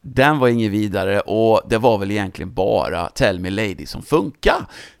Idea. Den var ingen vidare, och det var väl egentligen bara Tell Me Lady som funkar.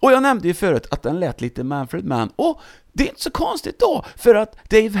 Och jag nämnde ju förut att den lät lite Manfred Mann, och det är inte så konstigt då, för att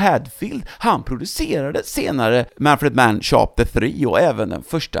Dave Hadfield, han producerade senare Manfred Mann Sharp the 3 och även den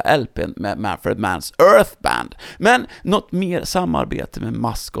första LPn med Manfred Manns Earth Band. Men något mer samarbete med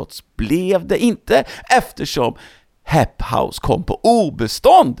Mascots blev det inte, eftersom Hep House kom på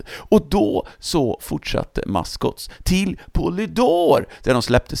obestånd, och då så fortsatte Mascots till Polydor där de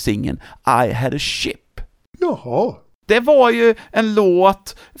släppte singeln I Had a Ship. Jaha. Det var ju en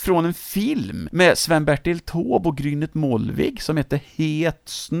låt från en film med Sven-Bertil Taube och Grynet Molvig som heter Het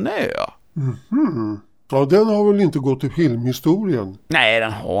snö. Ja, den har väl inte gått i filmhistorien? Nej,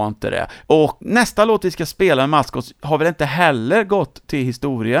 den har inte det. Och nästa låt vi ska spela med Mascots har väl inte heller gått till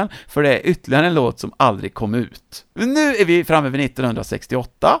historien, för det är ytterligare en låt som aldrig kom ut. Nu är vi framme vid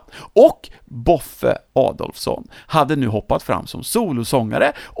 1968, och Boffe Adolfsson hade nu hoppat fram som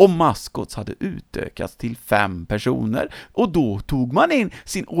solosångare, och Mascots hade utökats till 5 personer, och då tog man in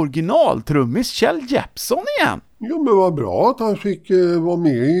sin originaltrummis Kjell Jeppsson igen. Ja, men vad bra att han fick vara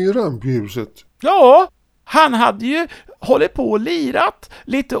med i rampljuset. Ja, han hade ju hållit på och lirat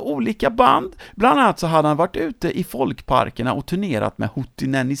lite olika band. Bland annat så hade han varit ute i folkparkerna och turnerat med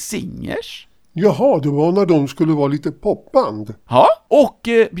Hootenanny Singers. Jaha, det var när de skulle vara lite popband. Ja, och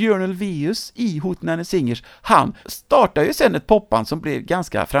Björn Ulvaeus i Hootenanny Singers, han startade ju sen ett popband som blev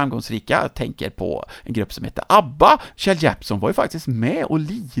ganska framgångsrika. Jag tänker på en grupp som heter ABBA. Kjell Jeppsson var ju faktiskt med och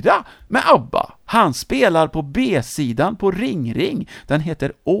lira med ABBA. Han spelar på B-sidan på Ring Ring. Den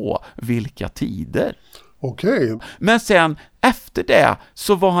heter Åh, vilka tider. Okej. Men sen efter det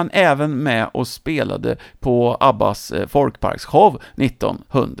så var han även med och spelade på Abbas folkparksshow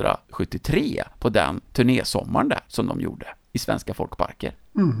 1973 på den turnésommaren där som de gjorde i svenska folkparker.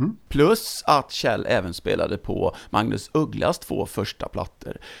 Plus att Kjell även spelade på Magnus Ugglas 2 första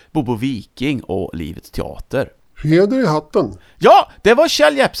plattor, Bobo Viking och Livets teater. Heder i hatten. Ja, det var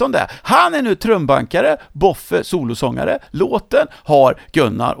Kjell Jeppsson där. Han är nu trumbankare, Boffe solosångare. Låten har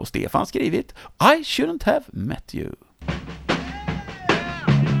Gunnar och Stefan skrivit. I shouldn't have met you.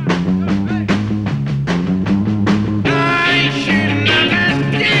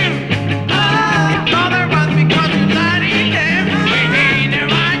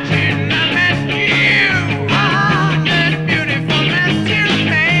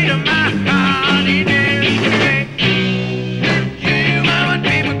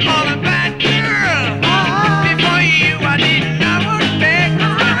 Before you, I didn't know what to make.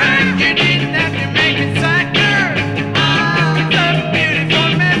 You didn't have to make it so.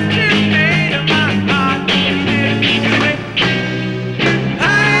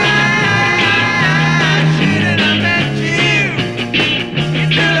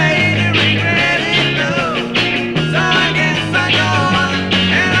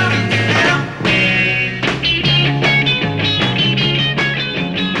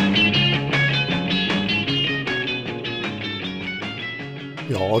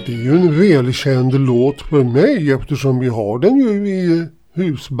 ju en välkänd låt för mig eftersom vi har den ju i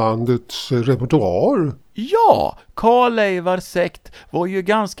husbandets repertoar. Ja, Karl-Eivar Sekt var ju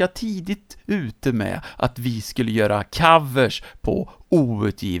ganska tidigt ute med att vi skulle göra covers på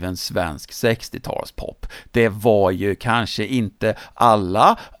outgiven svensk 60-talspop. Det var ju kanske inte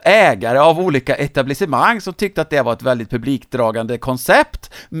alla ägare av olika etablissemang som tyckte att det var ett väldigt publikdragande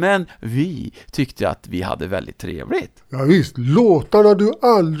koncept, men vi tyckte att vi hade väldigt trevligt. Ja visst, låtarna du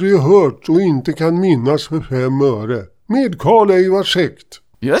aldrig hört och inte kan minnas för 5 öre. Med Karl-Eivar Sekt.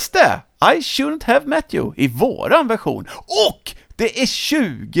 Just det! I shouldn't have met you i våran version. Och det är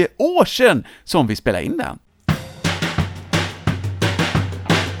 20 år sedan som vi spelade in den.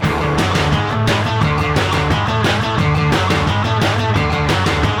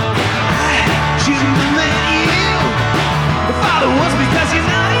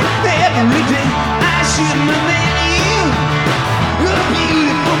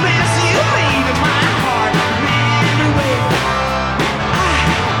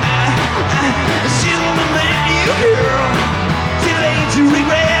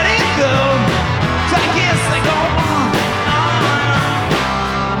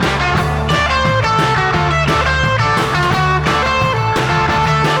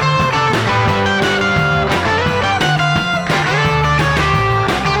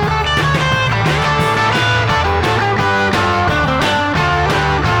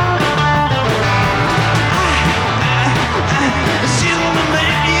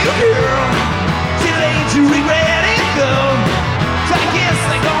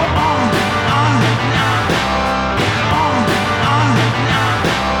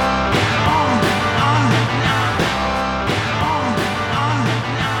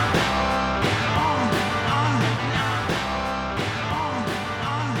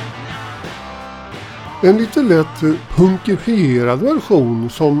 En lite lätt punkifierad version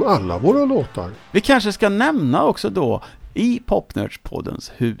som alla våra låtar. Vi kanske ska nämna också då i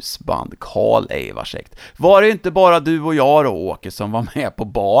Popnördspoddens husband Karl-Eivar Sekt var det inte bara du och jag då, Åke, som var med på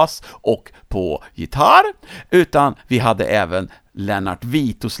bas och på gitarr, utan vi hade även Lennart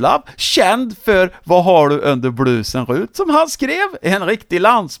Vitoslav, känd för Vad har du under blusen Rut, som han skrev, en riktig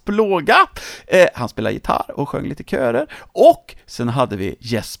landsplåga. Han spelade gitarr och sjöng lite körer. Och sen hade vi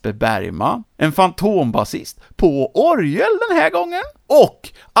Jesper Bergman, en fantombasist på orgel den här gången. Och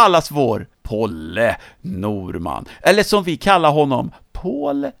allas vår Polle Norman, eller som vi kallar honom,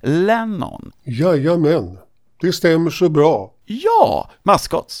 Paul Lennon. Jajamän, det stämmer så bra. Ja,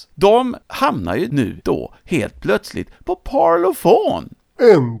 Maskots, de hamnar ju nu då helt plötsligt på Parlophone.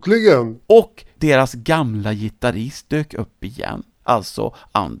 Äntligen! Och deras gamla gitarrist dök upp igen, alltså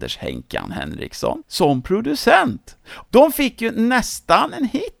Anders Henkan Henriksson, som producent. De fick ju nästan en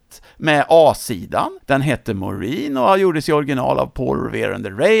hit med A-sidan. Den hette Maureen och gjordes i original av Paul Revere and the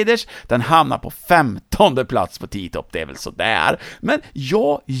Raiders. Den hamnar på 15:e plats på T-top, det är väl så där. Men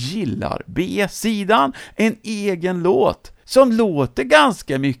jag gillar B-sidan, en egen låt som låter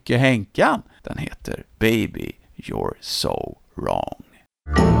ganska mycket Henkan. Den heter Baby You're So Wrong.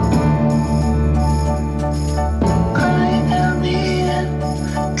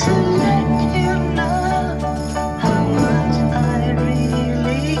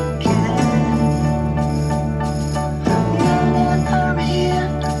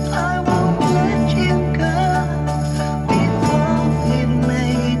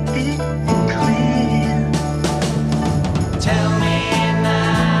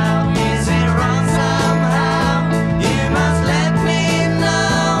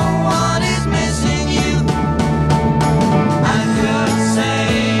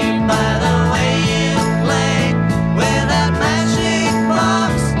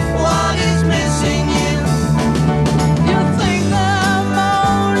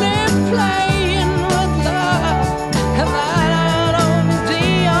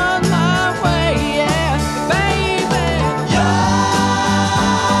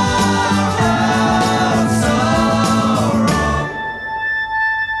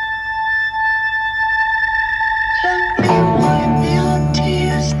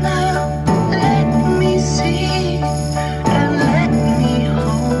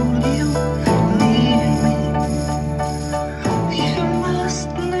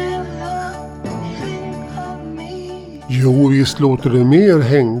 Jo, visst låter det mer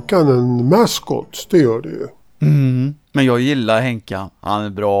Henkan än Maskots, det gör det ju. Men jag gillar Henkan, han är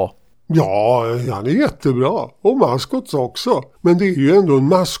bra. Ja, han är jättebra. Och maskots också. Men det är ju ändå en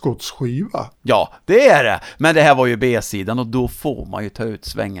maskotsskiva. Ja, det är det. Men det här var ju B-sidan och då får man ju ta ut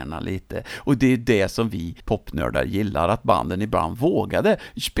svängarna lite. Och det är det som vi popnördar gillar, att banden ibland vågade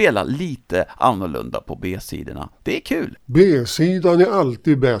spela lite annorlunda på B-sidorna. Det är kul. B-sidan är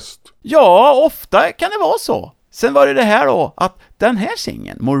alltid bäst. Ja, ofta kan det vara så. Sen var det här då, att den här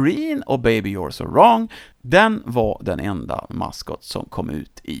singeln, Maureen och Baby You're So Wrong, den var den enda maskot som kom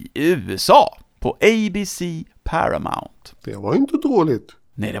ut i USA på ABC Paramount. Det var inte dåligt.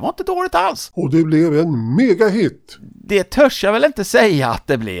 Nej, det var inte dåligt alls. Och det blev en megahit. Det törs jag väl inte säga att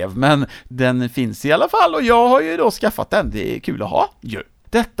det blev, men den finns i alla fall och jag har ju då skaffat den. Det är kul att ha ju.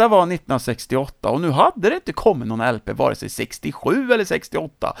 Detta var 1968 och nu hade det inte kommit någon LP vare sig 67 eller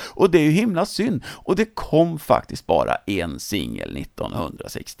 68 och det är ju himla synd och det kom faktiskt bara en singel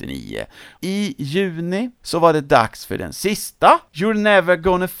 1969. I juni så var det dags för den sista, You're Never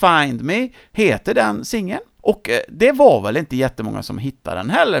Gonna Find Me heter den singeln. Och det var väl inte jättemånga som hittade den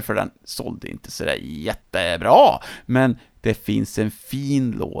heller för den sålde inte så där jättebra. Men det finns en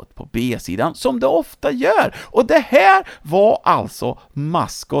fin låt på B-sidan som det ofta gör. Och det här var alltså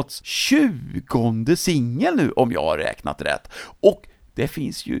Maskots 20:e singel nu om jag har räknat rätt. Och det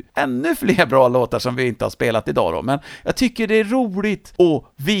finns ju ännu fler bra låtar som vi inte har spelat idag då. Men jag tycker det är roligt att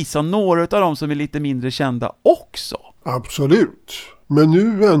visa några av dem som är lite mindre kända också. Absolut. Men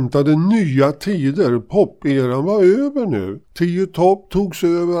nu väntade nya tider. Pop-eran var över nu. 10 Top togs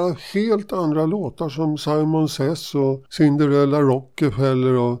över av helt andra låtar som Simon Says och Cinderella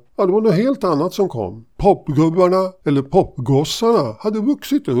Rockefeller och ja, det var något helt annat som kom. Popgubbarna eller popgossarna hade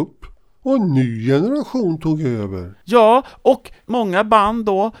vuxit upp. Och en ny generation tog över. Ja, och många band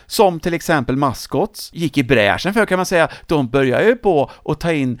då, som till exempel Maskots, gick i bräschen för kan man säga. De började ju på att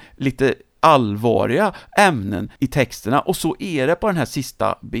ta in lite allvarliga ämnen i texterna och så är det på den här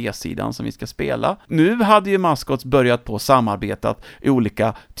sista B-sidan som vi ska spela. Nu hade ju Maskots börjat på samarbetat i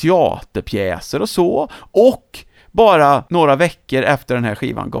olika teaterpjäser och så och bara några veckor efter den här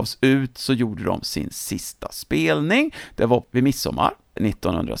skivan gavs ut så gjorde de sin sista spelning. Det var vid midsommar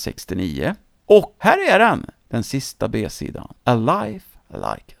 1969. Och här är den sista B-sidan. A Life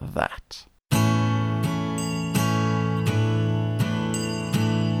Like That.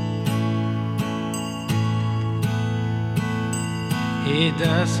 He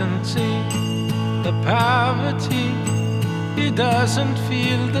doesn't see the poverty, he doesn't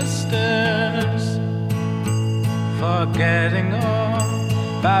feel the stirs, forgetting all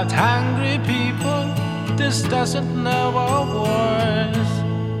about hungry people, this doesn't know our words.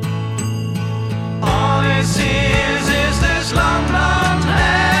 All he sees is this long blonde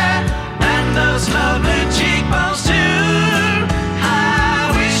hair and those lovely cheekbones too.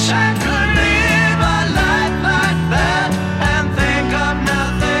 I wish I could live a life like that and think of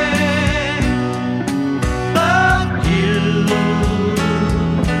nothing but you.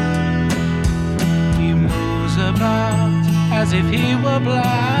 He moves about as if he were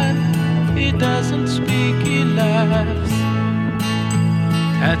blind. He doesn't speak, he laughs,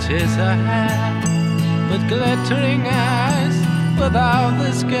 touches her hand with glittering eyes without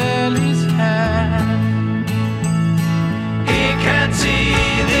this girl he's had. He can't see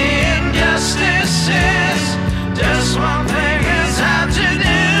the injustices, just one thing is how to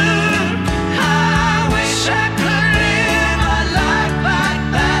do. I wish I could live a life like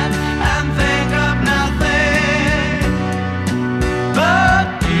that and think of nothing but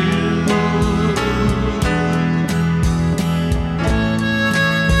you.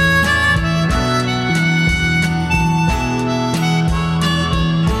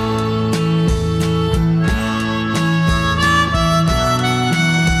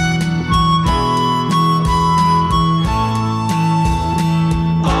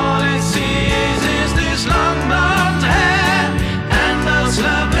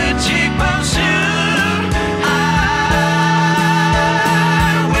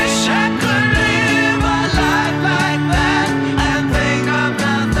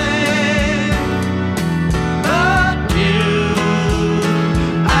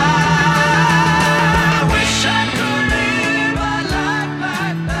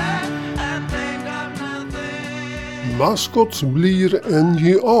 Maskots blir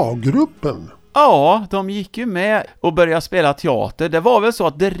NJA-gruppen. Ja, de gick ju med och började spela teater. Det var väl så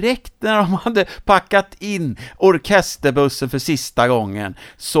att direkt när de hade packat in orkesterbussen för sista gången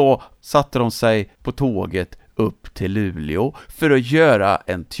så satte de sig på tåget upp till Luleå för att göra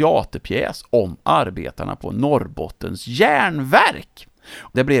en teaterpjäs om arbetarna på Norrbottens järnverk.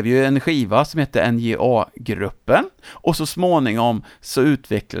 Det blev ju en skiva som hette NJA-gruppen, och så småningom så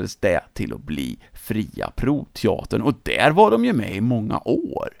utvecklades det till att bli Fria Proteatern, och där var de ju med i många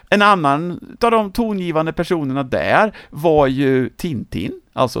år. En annan av de tongivande personerna där var ju Tintin,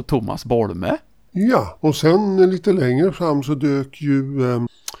 alltså Thomas Bolme. Ja, och sen lite längre fram så dök ju...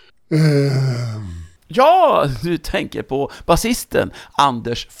 Ja, du tänker på basisten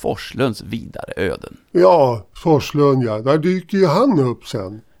Anders Forslunds vidare öden. Ja, Forslund, ja. Där dyker ju han upp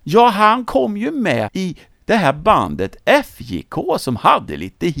sen. Ja, han kom ju med i det här bandet FJK som hade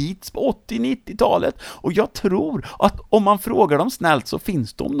lite hits på 80-90-talet. Och jag tror att om man frågar dem snällt så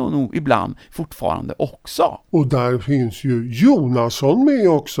finns de nog ibland fortfarande också. Och där finns ju Jonasson med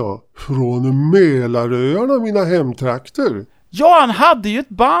också. Från Mälaröarna, mina hemtrakter. Ja, han hade ju ett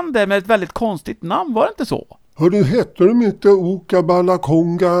band där med ett väldigt konstigt namn, var det inte så? Hörde, hette de inte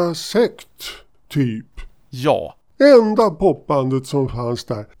Okabalakonga Sekt, typ? Ja. Enda popbandet som fanns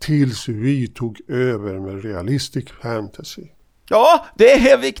där tills vi tog över med realistic fantasy. Ja,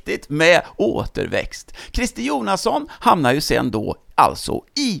 det är viktigt med återväxt. Christer Jonasson hamnar ju sen då alltså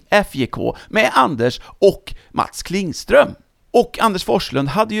i FJK med Anders och Mats Klingström. Och Anders Forslund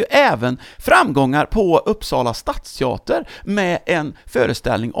hade ju även framgångar på Uppsala stadsteater med en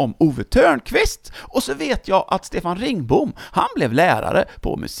föreställning om Ove Törnqvist. Och så vet jag att Stefan Ringbom, han blev lärare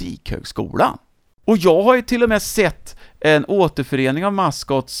på Musikhögskolan. Och jag har ju till och med sett en återförening av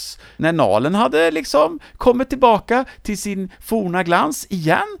Maskots när Nalen hade liksom kommit tillbaka till sin forna glans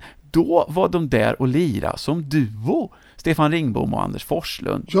igen. Då var de där och lira som duo, Stefan Ringbom och Anders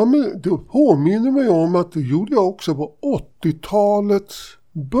Forslund. Ja, men det påminner mig om att det gjorde jag också på 80-talets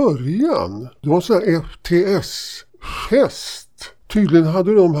början. Det var så här FTS-fest. Tydligen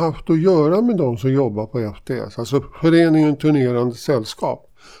hade de haft att göra med de som jobbar på FTS, alltså Föreningen Turnerande Sällskap.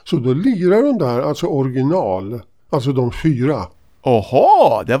 Så då lirar de där, alltså original, alltså de 4.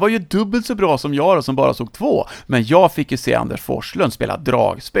 Oha, det var ju dubbelt så bra som jag som bara såg 2. Men jag fick ju se Anders Forslund spela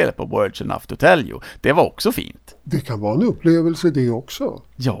dragspel på Words Enough to Tell You. Det var också fint. Det kan vara en upplevelse det också.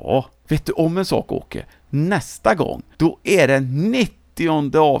 Ja, vet du om en sak, Åke? Nästa gång, då är det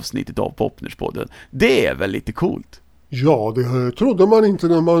 90:e avsnittet av Popnördspodden. Det är väl lite coolt? Ja, det trodde man inte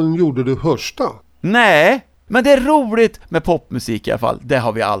när man gjorde det första. Nej, men det är roligt med popmusik i alla fall. Det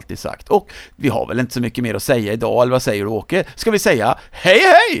har vi alltid sagt. Och vi har väl inte så mycket mer att säga idag, eller vad säger du, Åke? Ska vi säga hej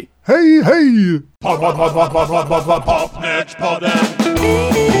hej? Hej hej! Popnördspodden. Popnördspodden.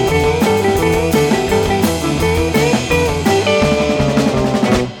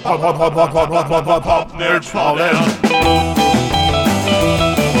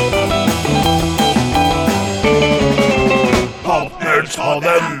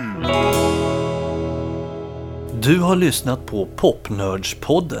 Popnördspodden. Du har lyssnat på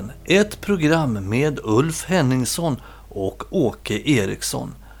Popnördspodden, ett program med Ulf Henningsson och Åke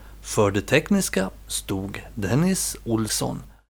Eriksson. För det tekniska stod Dennis Olsson.